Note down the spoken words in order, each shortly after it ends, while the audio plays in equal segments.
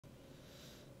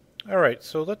Alright,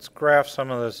 so let's graph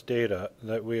some of this data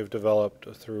that we have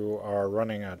developed through our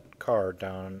running a car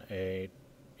down a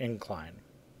incline.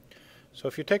 So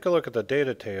if you take a look at the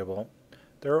data table,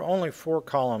 there are only 4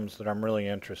 columns that I'm really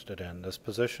interested in. This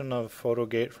position of photo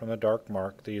gate from the dark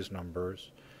mark, these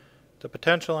numbers, the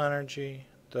potential energy,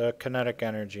 the kinetic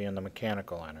energy, and the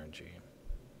mechanical energy.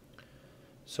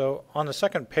 So on the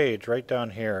second page, right down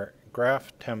here,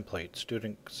 graph template,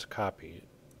 student's copy.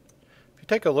 If you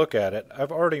take a look at it,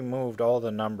 I've already moved all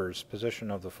the numbers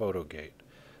position of the photo gate.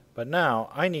 But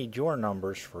now I need your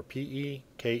numbers for PE,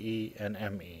 KE,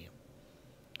 and ME.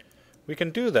 We can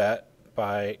do that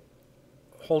by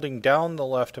holding down the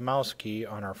left mouse key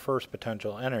on our first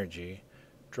potential energy,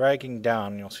 dragging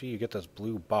down, you'll see you get this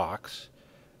blue box,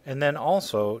 and then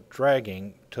also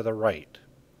dragging to the right.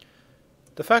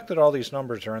 The fact that all these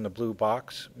numbers are in the blue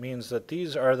box means that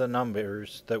these are the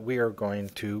numbers that we are going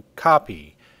to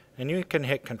copy. And you can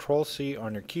hit Control-C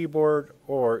on your keyboard,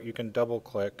 or you can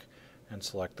double-click and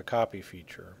select the copy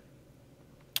feature.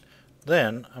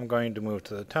 Then I'm going to move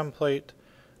to the template.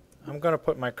 I'm going to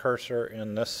put my cursor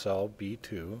in this cell,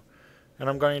 B2, and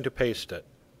I'm going to paste it.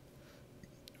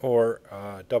 Or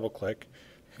double-click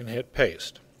and hit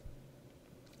Paste.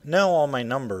 Now all my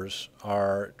numbers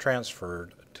are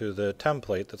transferred to the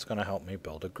template that's going to help me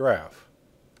build a graph.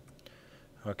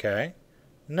 Okay,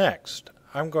 next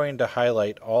I'm going to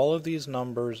highlight all of these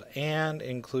numbers and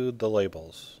include the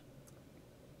labels.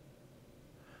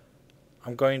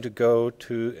 I'm going to go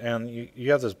to, and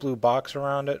you have this blue box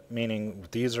around it, meaning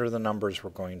these are the numbers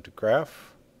we're going to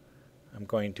graph. I'm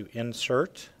going to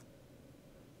insert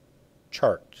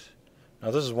chart.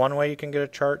 Now this is one way you can get a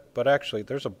chart, but actually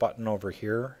there's a button over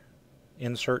here,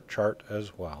 insert chart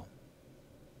as well.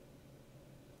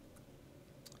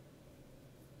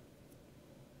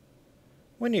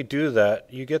 When you do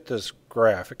that, you get this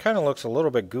graph. It kind of looks a little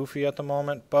bit goofy at the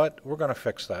moment, but we're going to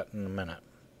fix that in a minute.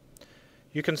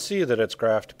 You can see that it's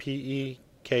graphed PE,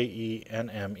 KE,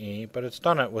 and ME, but it's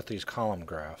done it with these column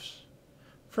graphs.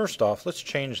 First off, let's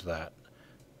change that.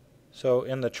 So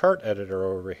in the chart editor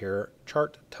over here,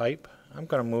 chart type, I'm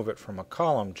going to move it from a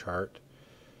column chart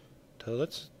to,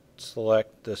 let's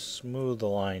select this smooth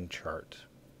line chart.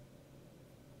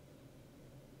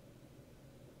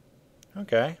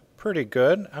 Okay, pretty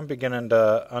good. I'm beginning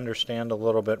to understand a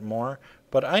little bit more,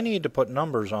 but I need to put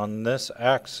numbers on this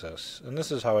axis, and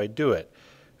this is how I do it.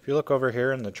 If you look over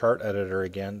here in the chart editor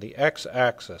again, the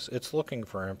x-axis, it's looking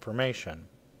for information.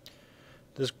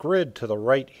 This grid to the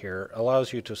right here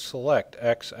allows you to select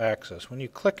x-axis. When you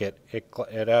click it,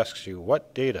 it asks you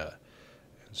what data.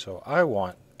 And so I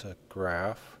want to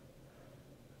graph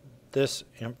this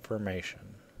information.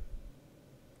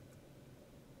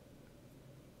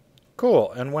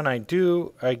 Cool, and when I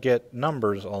do, I get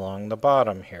numbers along the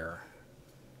bottom here.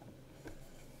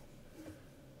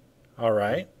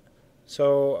 Alright,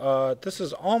 so this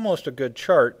is almost a good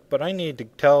chart, but I need to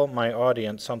tell my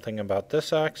audience something about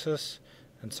this axis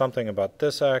and something about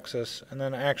this axis, and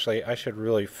then actually I should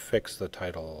really fix the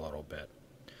title a little bit.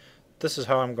 This is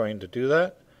how I'm going to do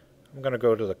that. I'm going to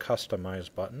go to the Customize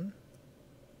button,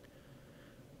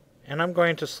 and I'm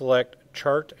going to select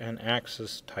Chart and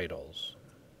Axis Titles.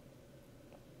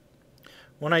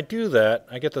 When I do that,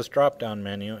 I get this drop-down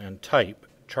menu and type,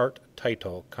 Chart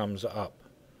Title comes up.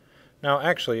 Now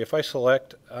actually, if I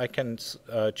select, I can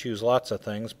choose lots of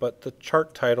things, but the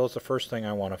chart title is the first thing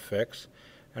I want to fix.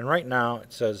 And right now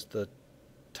it says the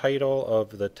title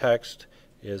of the text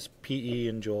is PE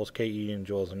in joules, KE in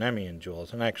joules, and ME in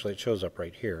joules, and actually it shows up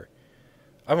right here.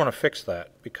 I want to fix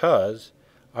that because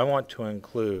I want to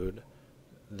include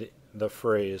the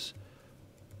phrase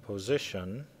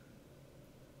position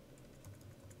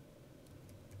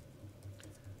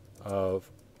of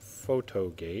photo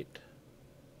gate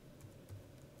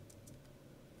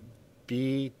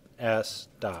BS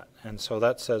dot. And so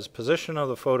that says position of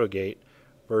the photo gate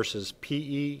versus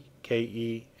PE,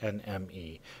 KE, and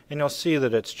ME. And you'll see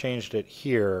that it's changed it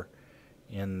here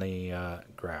in the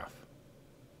graph.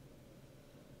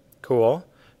 Cool.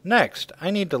 Next,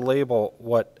 I need to label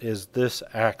what is this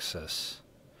axis.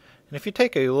 And if you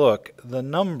take a look, the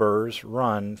numbers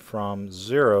run from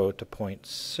 0 to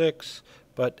 0.6,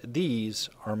 but these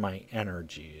are my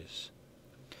energies.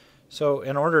 So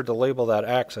in order to label that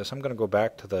axis, I'm going to go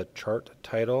back to the chart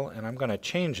title, and I'm going to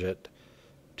change it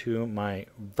to my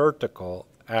vertical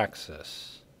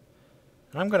axis.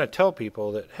 And I'm going to tell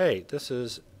people that, hey, this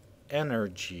is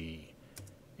energy.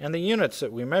 And the units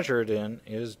that we measure it in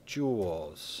is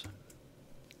joules.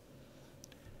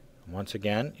 Once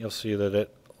again, you'll see that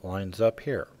it lines up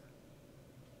here.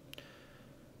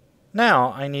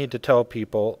 Now I need to tell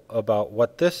people about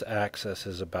what this axis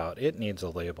is about. It needs a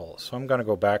label. So I'm going to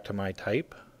go back to my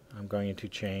type. I'm going to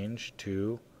change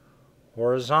to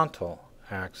horizontal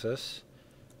axis.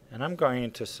 And I'm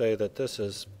going to say that this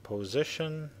is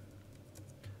position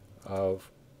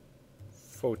of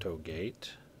photo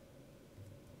gate.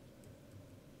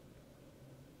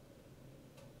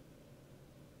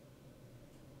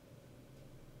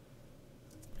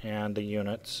 And the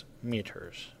units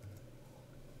meters.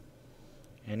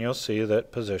 And you'll see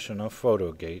that position of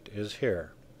photo gate is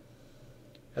here.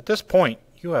 At this point,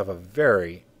 you have a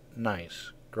very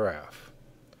nice graph.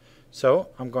 So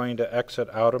I'm going to exit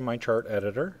out of my chart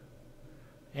editor.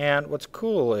 And what's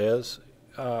cool is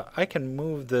I can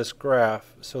move this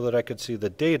graph so that I could see the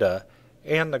data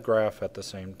and the graph at the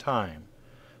same time.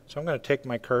 So I'm going to take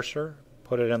my cursor,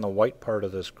 put it in the white part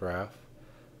of this graph,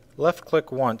 left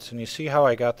click once, and you see how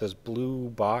I got this blue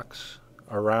box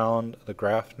around the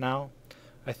graph now?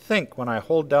 I think when I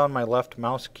hold down my left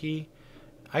mouse key,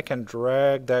 I can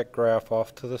drag that graph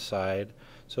off to the side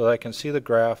so that I can see the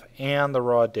graph and the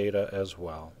raw data as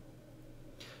well.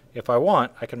 If I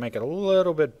want, I can make it a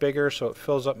little bit bigger so it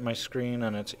fills up my screen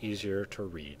and it's easier to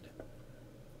read.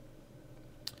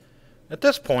 At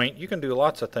this point, you can do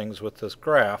lots of things with this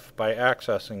graph by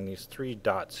accessing these three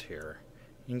dots here,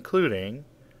 including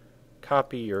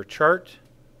copy your chart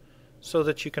so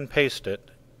that you can paste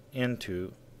it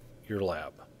into your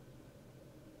lab.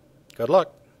 Good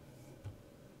luck!